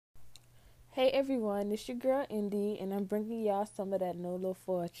Hey everyone, it's your girl Indy, and I'm bringing y'all some of that Nolo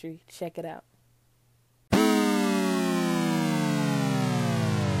poetry. Check it out.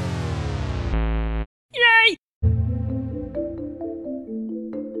 Yay!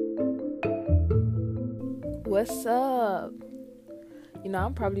 What's up?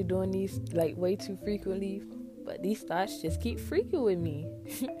 I'm probably doing these like way too frequently, but these thoughts just keep freaking with me.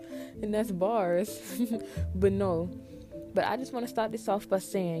 And that's bars. But no. But I just want to start this off by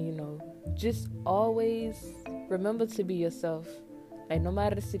saying, just always remember to be yourself. Like, no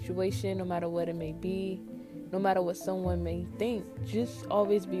matter the situation, no matter what it may be, no matter what someone may think, just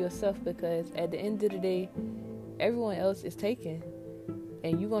always be yourself, because at the end of the day, everyone else is taken.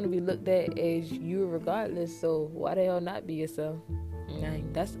 And you're going to be looked at as you regardless, so why the hell not be yourself?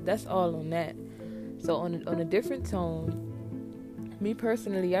 That's all on that. So on a different tone, me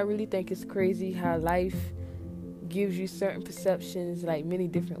personally, I really think it's crazy how life gives you certain perceptions like many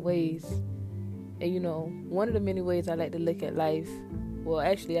different ways. And one of the many ways I like to look at life, well,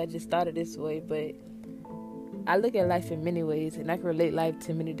 actually I just started this way, but I look at life in many ways, and I can relate life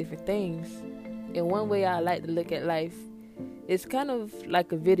to many different things. And one way I like to look at life is kind of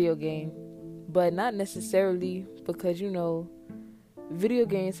like a video game, but not necessarily, because video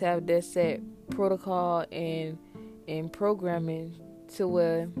games have their set protocol and programming to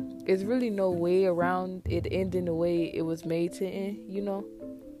where there's really no way around it ending the way it was made to end.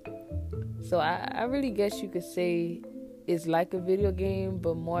 So I really guess you could say it's like a video game,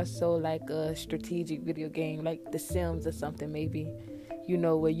 but more so like a strategic video game, like The Sims or something maybe,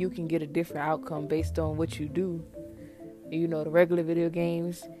 where you can get a different outcome based on what you do. The regular video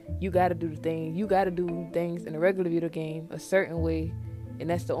games, you gotta do things in a regular video game a certain way, and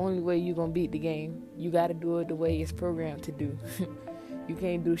that's the only way you're gonna beat the game. You gotta do it the way it's programmed to do. You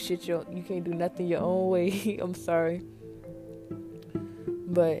can't do nothing your own way. I'm sorry.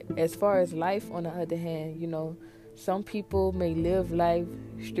 But as far as life, on the other hand, some people may live life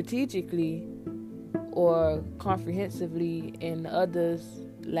strategically or comprehensively, and others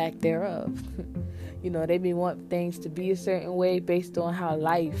lack thereof. They may want things to be a certain way based on how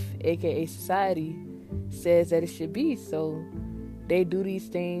life, aka society, says that it should be. So they do these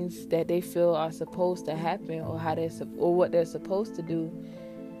things that they feel are supposed to happen, or what they're supposed to do,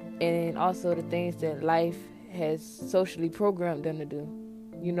 and also the things that life has socially programmed them to do.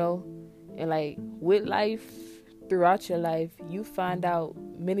 And like with life, throughout your life, you find out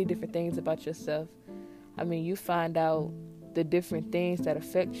many different things about yourself. You find out the different things that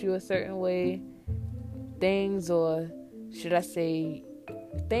affect you a certain way, things, or should I say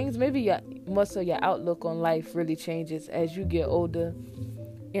things, maybe more so your outlook on life really changes as you get older,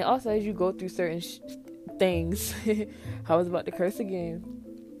 and also as you go through certain things. I was about to curse again,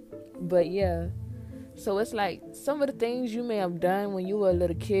 but yeah. So it's like some of the things you may have done when you were a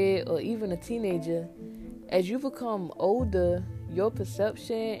little kid or even a teenager, as you become older, your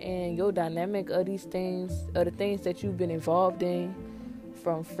perception and your dynamic of these things, of the things that you've been involved in,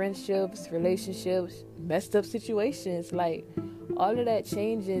 from friendships, relationships, messed up situations, like all of that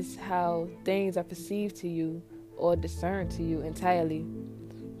changes how things are perceived to you or discerned to you entirely.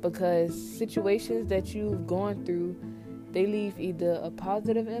 Because situations that you've gone through, they leave either a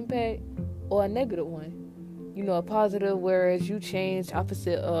positive impact or a negative one. A positive, whereas you change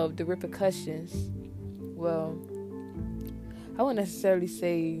opposite of the repercussions. Well, I wouldn't necessarily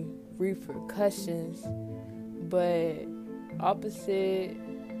say repercussions, but opposite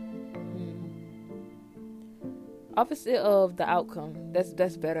of the outcome.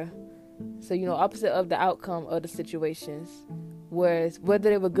 That's better. So opposite of the outcome of the situations, whereas whether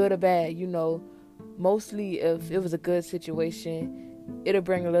they were good or bad, mostly if it was a good situation, it'll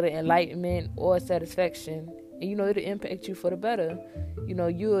bring a little enlightenment or satisfaction, and it'll impact you for the better.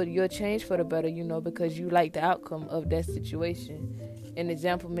 You'll change for the better, because you like the outcome of that situation. An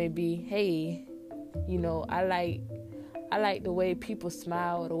example may be, hey, I like the way people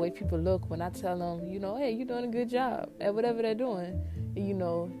smile, or the way people look when I tell them, hey, you're doing a good job at whatever they're doing.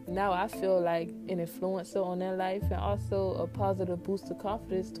 Now I feel like an influencer on their life, and also a positive boost of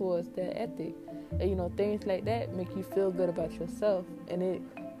confidence towards their ethic. And, things like that make you feel good about yourself, and it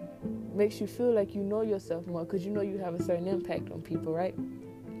makes you feel like you know yourself more, because you have a certain impact on people, right?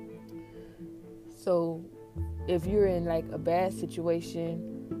 So if you're in like a bad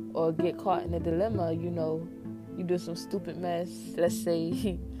situation or get caught in a dilemma, you do some stupid mess. Let's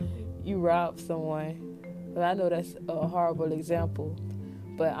say you rob someone. Well, I know that's a horrible example,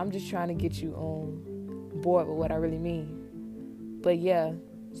 but I'm just trying to get you on board with what I really mean. But yeah,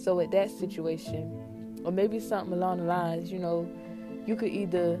 so with that situation, or maybe something along the lines, you could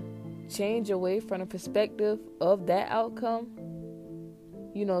either change away from the perspective of that outcome,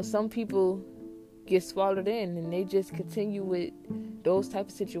 some people get swallowed in and they just continue with those type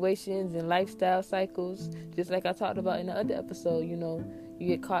of situations and lifestyle cycles, just like I talked about in the other episode. You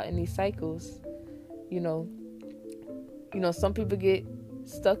get caught in these cycles. Some people get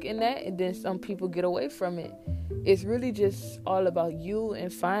stuck in that, and then some people get away from it. It's really just all about you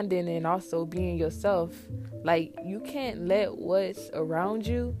and finding and also being yourself. Like, you can't let what's around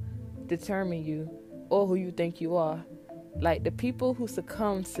you determine you or who you think you are. Like, the people who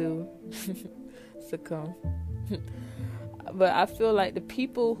succumb but I feel like the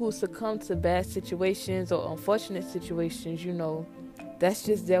people who succumb to bad situations or unfortunate situations, that's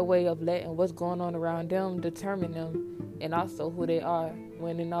just their way of letting what's going on around them determine them and also who they are.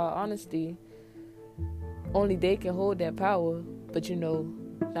 When in all honesty, only they can hold that power. But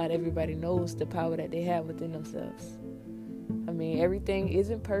not everybody knows the power that they have within themselves. I mean, everything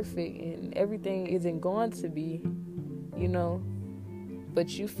isn't perfect and everything isn't going to be, but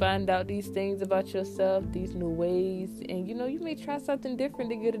you find out these things about yourself, these new ways, and you may try something different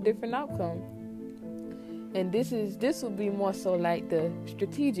to get a different outcome. And this would be more so like the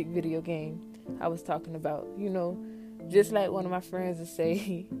strategic video game I was talking about. Just like one of my friends would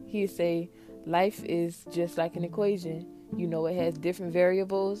say, he'd say, life is just like an equation. It has different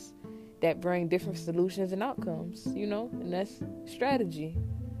variables that bring different solutions and outcomes, and that's strategy.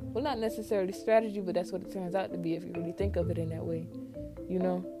 Well, not necessarily strategy, but that's what it turns out to be if you really think of it in that way,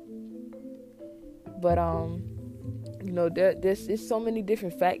 But, there's so many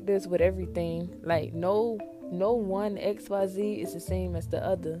different factors with everything. Like, no one XYZ is the same as the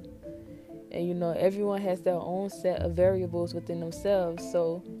other. And, everyone has their own set of variables within themselves.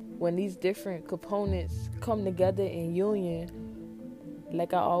 So when these different components come together in union,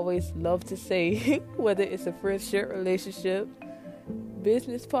 like I always love to say, whether it's a friendship, relationship,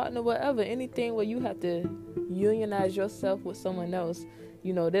 business partner, whatever, anything where you have to unionize yourself with someone else,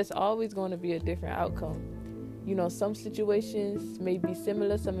 there's always going to be a different outcome. Some situations may be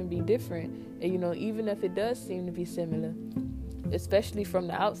similar, some may be different. And, even if it does seem to be similar, especially from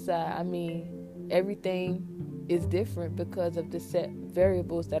the outside, I mean, everything is different because of the set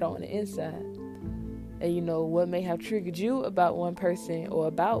variables that are on the inside. And, what may have triggered you about one person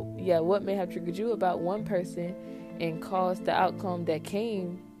what may have triggered you about one person and caused the outcome that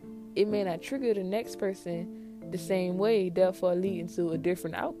came, it may not trigger the next person the same way, therefore leading to a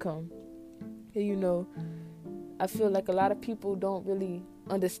different outcome. And, I feel like a lot of people don't really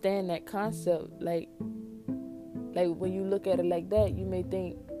understand that concept. Like when you look at it like that, you may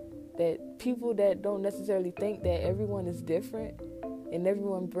think that people that don't necessarily think that everyone is different and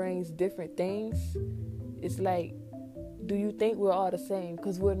everyone brings different things, it's like, do you think we're all the same?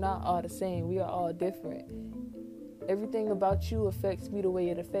 Because we're not all the same. We are all different. Everything about you affects me the way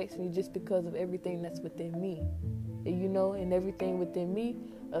it affects me just because of everything that's within me. And everything within me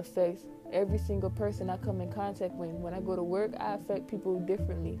affects every single person I come in contact with. When I go to work, I affect people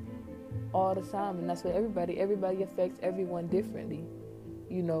differently all the time. And that's what everybody affects everyone differently,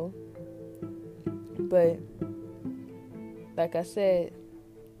 But like I said,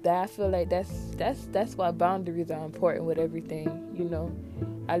 that I feel like that's why boundaries are important with everything.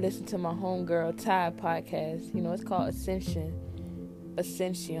 I listen to my homegirl Ty podcast. It's called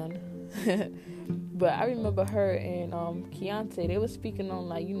Ascension. But I remember her and Keontae, they were speaking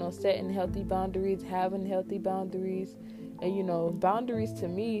on setting healthy boundaries, having healthy boundaries. And boundaries to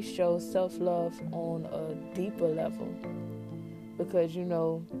me show self-love on a deeper level. Because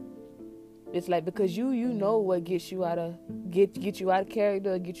it's like, because you know what gets you out of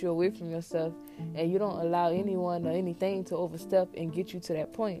character, get you away from yourself, and you don't allow anyone or anything to overstep and get you to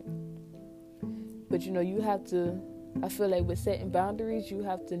that point. But you have to, I feel like with setting boundaries, you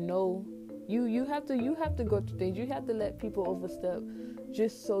have to know, you have to go through things. You have to let people overstep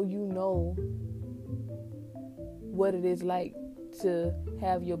just so you know what it is like to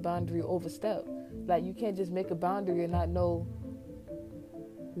have your boundary overstep. Like, you can't just make a boundary and not know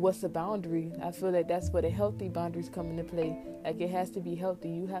what's a boundary. I feel like that's where the healthy boundaries come into play. Like, it has to be healthy.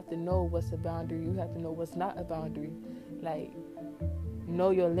 You have to know what's a boundary. You have to know what's not a boundary. Like,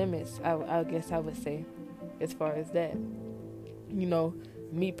 know your limits, I guess I would say, as far as that.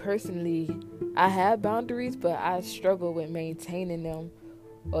 Me personally, I have boundaries, but I struggle with maintaining them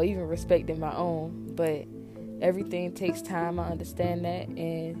or even respecting my own. But everything takes time, I understand that,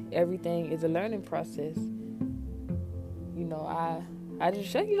 and everything is a learning process. I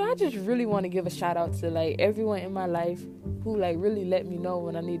just really want to give a shout out to everyone in my life who really let me know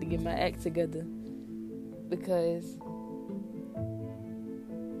when I need to get my act together, because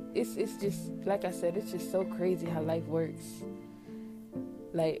it's just, like I said, it's just so crazy how life works.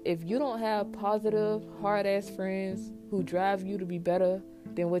 Like, if you don't have positive, hard-ass friends who drive you to be better,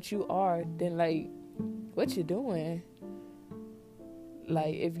 than what you are, then like, what you doing?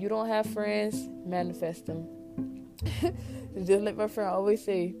 Like, if you don't have friends, manifest them. Just like my friend always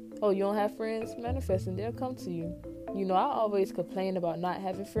say, oh, you don't have friends? Manifest them. They'll come to you. You know, I always complain about not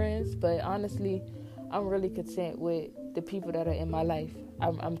having friends, but honestly, I'm really content with the people that are in my life.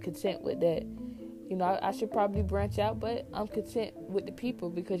 I'm content with that. You know, I should probably branch out, but I'm content with the people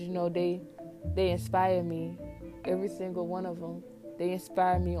because, you know, they inspire me. Every single one of them. They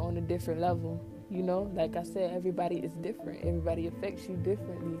inspire me on a different level. You know, like I said, everybody is different. Everybody affects you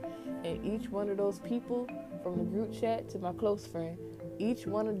differently. And each one of those people, from the group chat to my close friend, each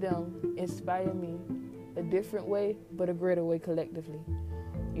one of them inspire me a different way, but a greater way collectively.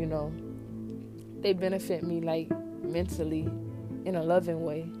 You know, they benefit me like mentally in a loving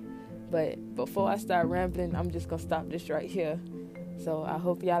way. But before I start rambling, I'm just going to stop this right here. So I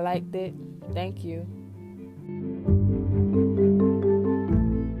hope y'all liked it. Thank you.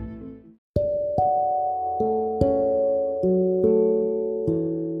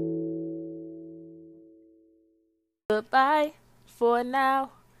 Goodbye for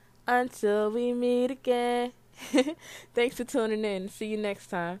now until we meet again. Thanks for tuning in. See you next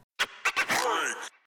time.